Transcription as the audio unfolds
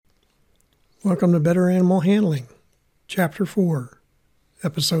Welcome to Better Animal Handling, Chapter 4,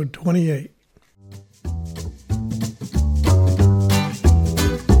 Episode 28.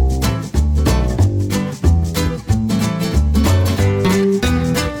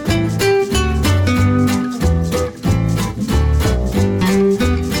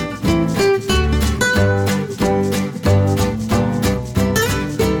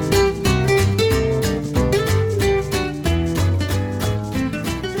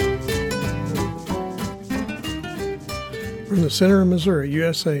 From the center of Missouri,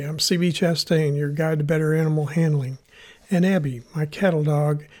 USA, I'm C.B. Chastain, your guide to better animal handling, and Abby, my cattle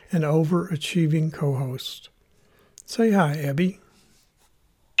dog and overachieving co-host. Say hi, Abby.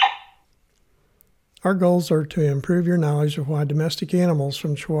 Our goals are to improve your knowledge of why domestic animals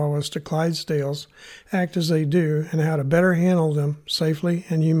from Chihuahuas to Clydesdales act as they do and how to better handle them safely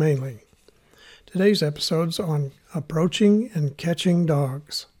and humanely. Today's episode's on approaching and catching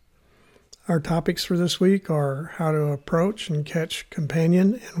dogs. Our topics for this week are how to approach and catch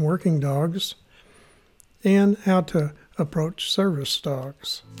companion and working dogs, and how to approach service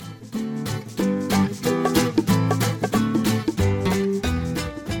dogs.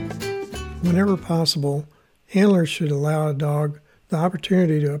 Whenever possible, handlers should allow a dog the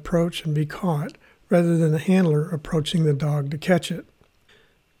opportunity to approach and be caught, rather than the handler approaching the dog to catch it.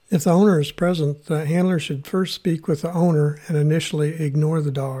 If the owner is present, the handler should first speak with the owner and initially ignore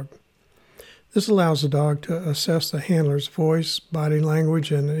the dog. This allows the dog to assess the handler's voice, body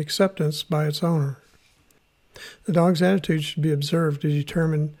language, and acceptance by its owner. The dog's attitude should be observed to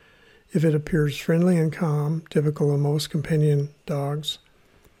determine if it appears friendly and calm, typical of most companion dogs,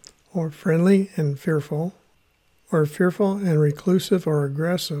 or friendly and fearful, or fearful and reclusive or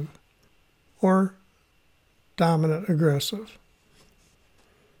aggressive, or dominant aggressive.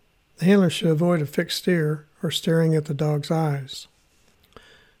 The handler should avoid a fixed stare or staring at the dog's eyes.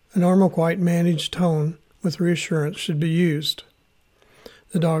 A normal, quiet, managed tone with reassurance should be used.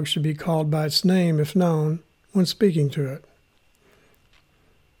 The dog should be called by its name, if known, when speaking to it.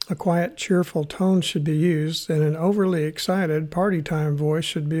 A quiet, cheerful tone should be used, and an overly excited, party time voice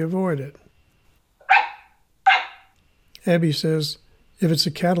should be avoided. Abby says, if it's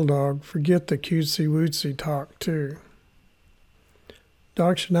a cattle dog, forget the cutesy-wootsy talk, too.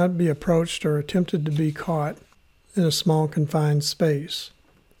 Dogs should not be approached or attempted to be caught in a small, confined space.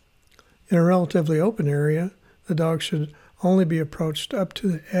 In a relatively open area, the dog should only be approached up to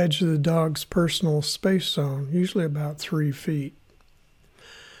the edge of the dog's personal space zone, usually about 3 feet.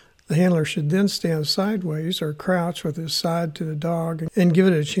 The handler should then stand sideways or crouch with his side to the dog and give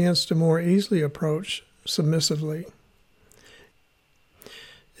it a chance to more easily approach submissively.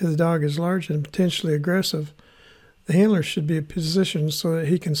 If the dog is large and potentially aggressive, the handler should be positioned so that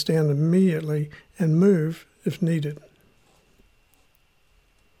he can stand immediately and move if needed.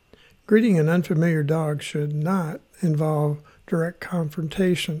 Greeting an unfamiliar dog should not involve direct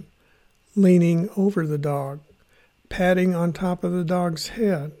confrontation, leaning over the dog, patting on top of the dog's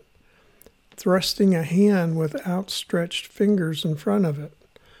head, thrusting a hand with outstretched fingers in front of it,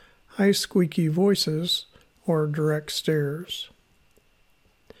 high squeaky voices, or direct stares.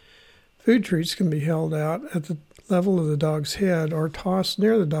 Food treats can be held out at the level of the dog's head or tossed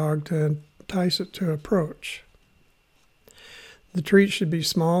near the dog to entice it to approach. The treat should be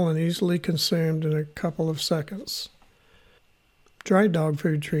small and easily consumed in a couple of seconds. Dry dog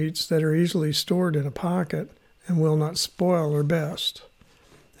food treats that are easily stored in a pocket and will not spoil are best.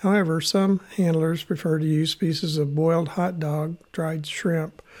 However, some handlers prefer to use pieces of boiled hot dog, dried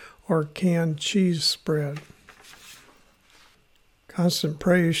shrimp, or canned cheese spread. Constant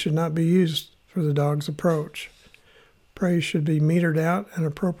praise should not be used for the dog's approach. Praise should be metered out and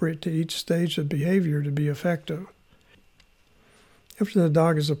appropriate to each stage of behavior to be effective. After the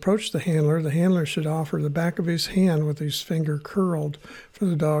dog has approached the handler should offer the back of his hand with his finger curled for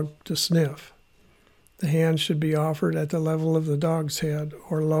the dog to sniff. The hand should be offered at the level of the dog's head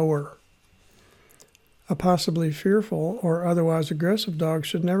or lower. A possibly fearful or otherwise aggressive dog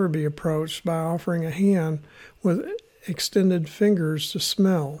should never be approached by offering a hand with extended fingers to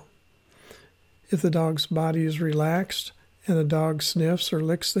smell. If the dog's body is relaxed and the dog sniffs or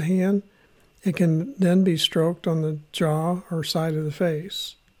licks the hand, it can then be stroked on the jaw or side of the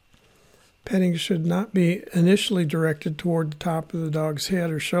face. Petting should not be initially directed toward the top of the dog's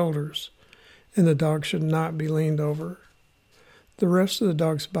head or shoulders, and the dog should not be leaned over. The rest of the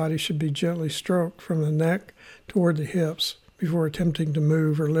dog's body should be gently stroked from the neck toward the hips before attempting to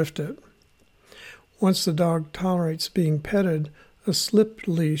move or lift it. Once the dog tolerates being petted, a slip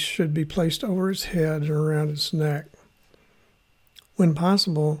leash should be placed over its head and around its neck. When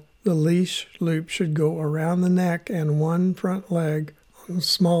possible, the leash loop should go around the neck and one front leg on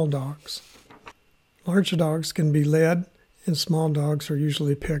small dogs. Large dogs can be led, and small dogs are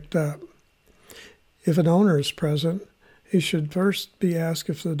usually picked up. If an owner is present, he should first be asked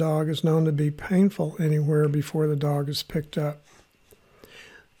if the dog is known to be painful anywhere before the dog is picked up.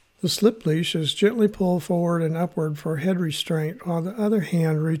 The slip leash is gently pulled forward and upward for head restraint, while the other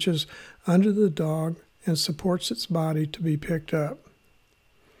hand reaches under the dog and supports its body to be picked up.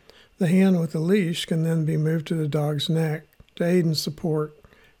 The hand with the leash can then be moved to the dog's neck to aid in support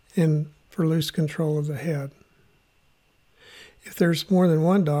and for loose control of the head. If there's more than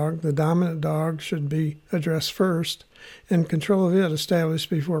one dog, the dominant dog should be addressed first and control of it established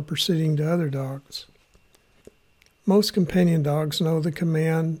before proceeding to other dogs. Most companion dogs know the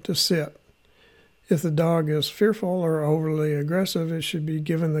command to sit. If the dog is fearful or overly aggressive, it should be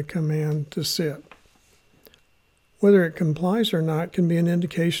given the command to sit. Whether it complies or not can be an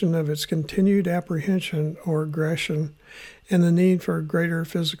indication of its continued apprehension or aggression and the need for greater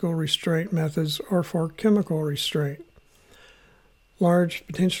physical restraint methods or for chemical restraint. Large,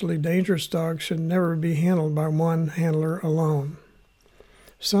 potentially dangerous dogs should never be handled by one handler alone.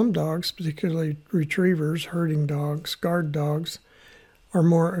 Some dogs, particularly retrievers, herding dogs, guard dogs, are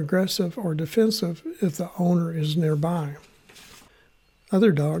more aggressive or defensive if the owner is nearby.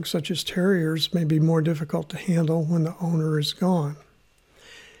 Other dogs, such as terriers, may be more difficult to handle when the owner is gone.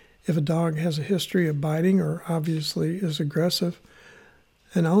 If a dog has a history of biting or obviously is aggressive,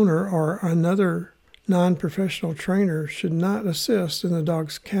 an owner or another non-professional trainer should not assist in the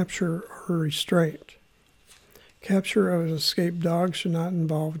dog's capture or restraint. Capture of an escaped dog should not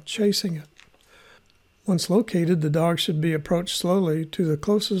involve chasing it. Once located, the dog should be approached slowly to the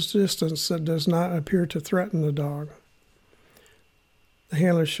closest distance that does not appear to threaten the dog. The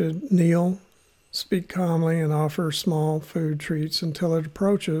handler should kneel, speak calmly, and offer small food treats until it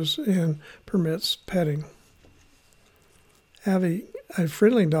approaches and permits petting. Having a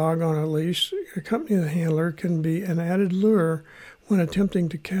friendly dog on a leash accompanying the handler can be an added lure when attempting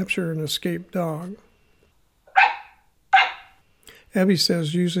to capture an escaped dog. Abby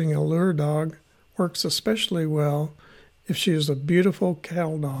says using a lure dog works especially well if she is a beautiful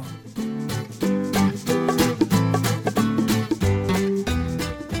cattle dog.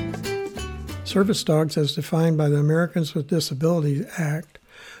 Service dogs, as defined by the Americans with Disabilities Act,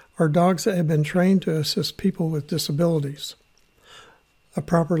 are dogs that have been trained to assist people with disabilities. A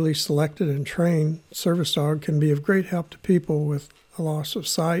properly selected and trained service dog can be of great help to people with a loss of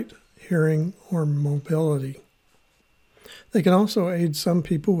sight, hearing, or mobility. They can also aid some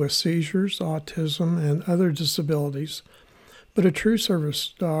people with seizures, autism, and other disabilities, but a true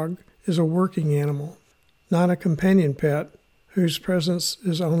service dog is a working animal, not a companion pet whose presence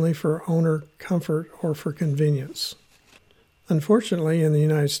is only for owner comfort or for convenience. Unfortunately, in the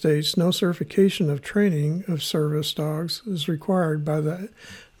United States, no certification of training of service dogs is required by the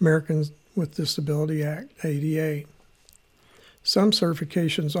Americans with Disabilities Act, ADA. Some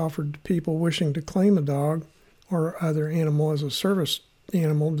certifications offered to people wishing to claim a dog or other animal as a service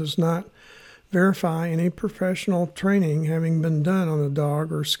animal does not verify any professional training having been done on the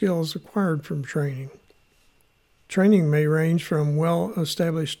dog or skills acquired from training. Training may range from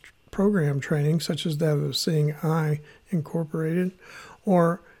well-established program training, such as that of Seeing Eye Incorporated,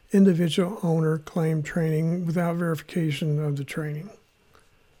 or individual owner claim training without verification of the training.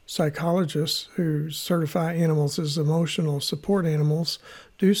 Psychologists who certify animals as emotional support animals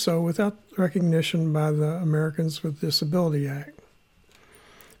do so without recognition by the Americans with Disabilities Act.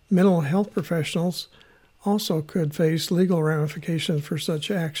 Mental health professionals also could face legal ramifications for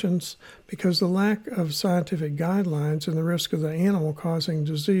such actions because the lack of scientific guidelines and the risk of the animal causing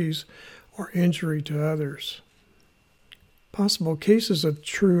disease or injury to others. Possible cases of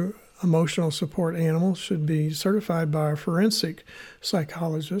true emotional support animals should be certified by a forensic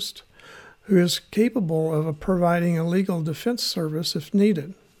psychologist who is capable of providing a legal defense service if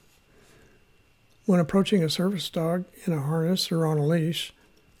needed. When approaching a service dog in a harness or on a leash,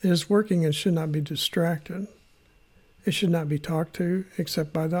 it is working and should not be distracted. It should not be talked to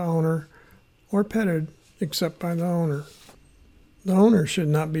except by the owner or petted except by the owner. The owner should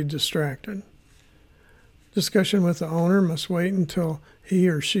not be distracted. Discussion with the owner must wait until he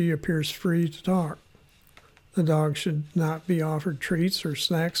or she appears free to talk. The dog should not be offered treats or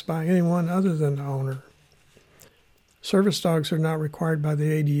snacks by anyone other than the owner. Service dogs are not required by the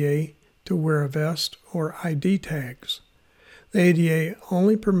ADA to wear a vest or ID tags. The ADA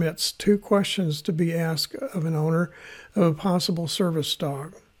only permits 2 questions to be asked of an owner of a possible service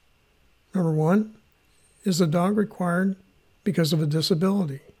dog. Number 1, is the dog required because of a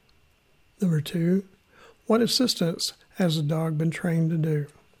disability? Number 2, what assistance has the dog been trained to do?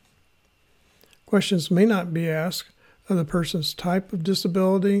 Questions may not be asked of the person's type of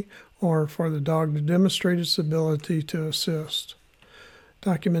disability or for the dog to demonstrate its ability to assist.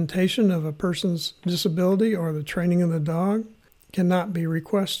 Documentation of a person's disability or the training of the dog cannot be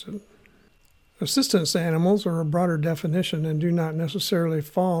requested. Assistance animals are a broader definition and do not necessarily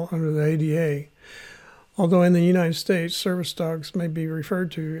fall under the ADA, although in the United States, service dogs may be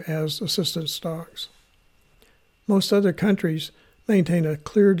referred to as assistance dogs. Most other countries maintain a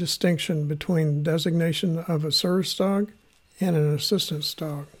clear distinction between the designation of a service dog and an assistance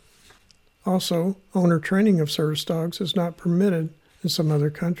dog. Also, owner training of service dogs is not permitted in some other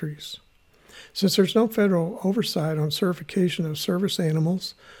countries. Since there's no federal oversight on certification of service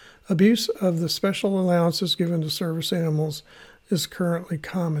animals, abuse of the special allowances given to service animals is currently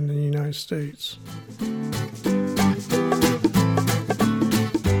common in the United States.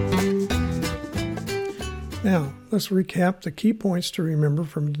 Now, let's recap the key points to remember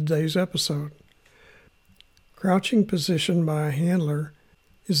from today's episode. Crouching position by a handler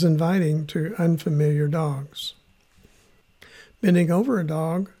is inviting to unfamiliar dogs. Bending over a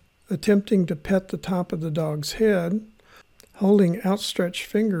dog, attempting to pet the top of the dog's head, holding outstretched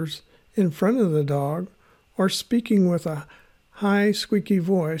fingers in front of the dog, or speaking with a high, squeaky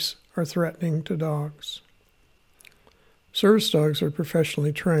voice are threatening to dogs. Service dogs are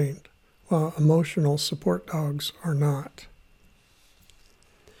professionally trained, while emotional support dogs are not.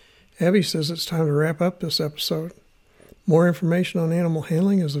 Abby says it's time to wrap up this episode. More information on animal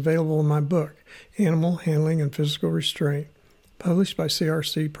handling is available in my book, Animal Handling and Physical Restraint, published by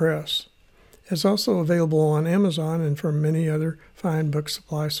CRC Press. It's also available on Amazon and from many other fine book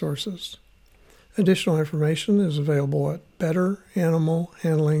supply sources. Additional information is available at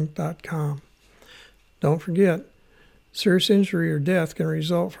betteranimalhandling.com. Don't forget, serious injury or death can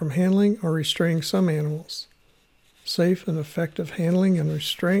result from handling or restraining some animals. Safe and effective handling and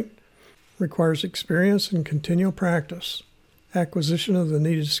restraint requires experience and continual practice. Acquisition of the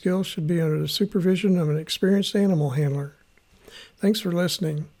needed skills should be under the supervision of an experienced animal handler. Thanks for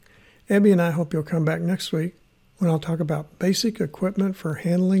listening. Abby and I hope you'll come back next week when I'll talk about basic equipment for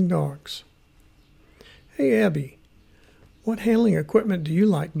handling dogs. Hey Abby, what handling equipment do you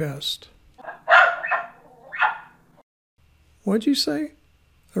like best? What'd you say?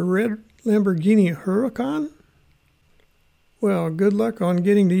 A red Lamborghini Huracan? Well, good luck on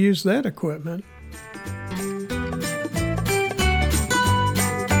getting to use that equipment.